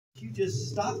you just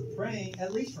stop praying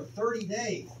at least for 30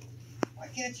 days? Why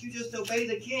can't you just obey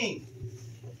the king?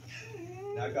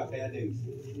 Now I've got bad news.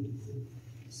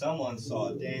 Someone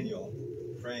saw Daniel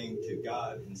praying to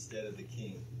God instead of the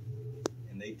king,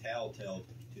 and they tattletale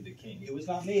to the king. It was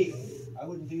not me. I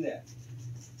wouldn't do that.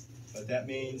 But that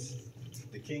means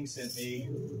the king sent me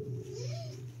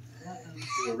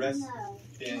to arrest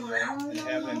Daniel and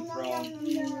have him thrown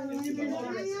into the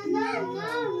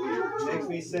lions. Makes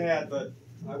me sad, but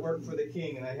I work for the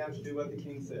king, and I have to do what the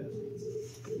king says.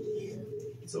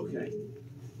 It's okay.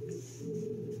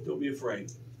 Don't be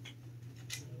afraid.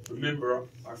 Remember,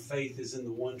 our faith is in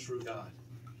the one true God.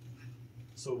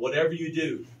 So whatever you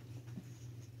do,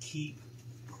 keep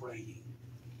praying.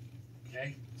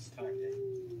 Okay? It's time, Dave.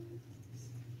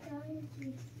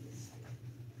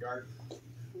 Guard,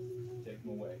 take him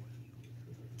away.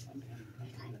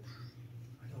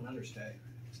 I don't understand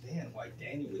why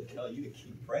Daniel would tell you to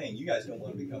keep praying. You guys don't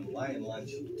want to become lion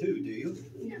lunch too, do you?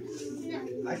 No.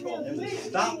 I told him to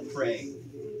stop praying.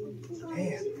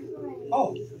 Man.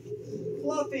 Oh,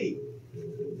 Fluffy.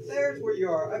 There's where you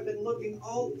are. I've been looking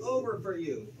all over for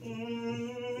you.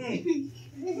 Can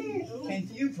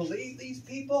you believe these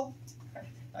people?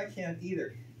 I can't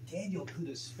either. Daniel could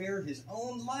have spared his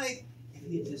own life if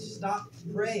he had just stopped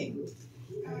praying.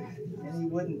 And he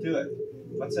wouldn't do it.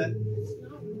 What's that?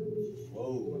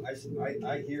 Whoa,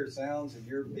 I hear sounds of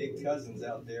your big cousins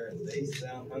out there, and they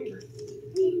sound hungry.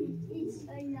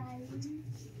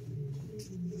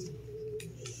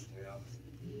 Well,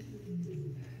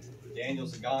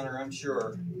 Daniel's a goner, I'm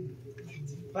sure.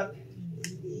 But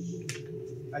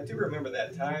I do remember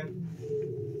that time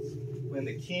when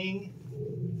the king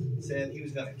said he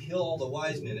was going to kill all the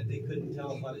wise men if they couldn't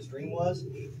tell him what his dream was.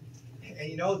 And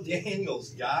you know,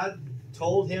 Daniel's God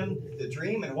told him the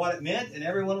dream and what it meant, and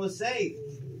everyone was saved.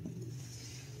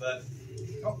 But,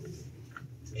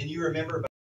 and you remember about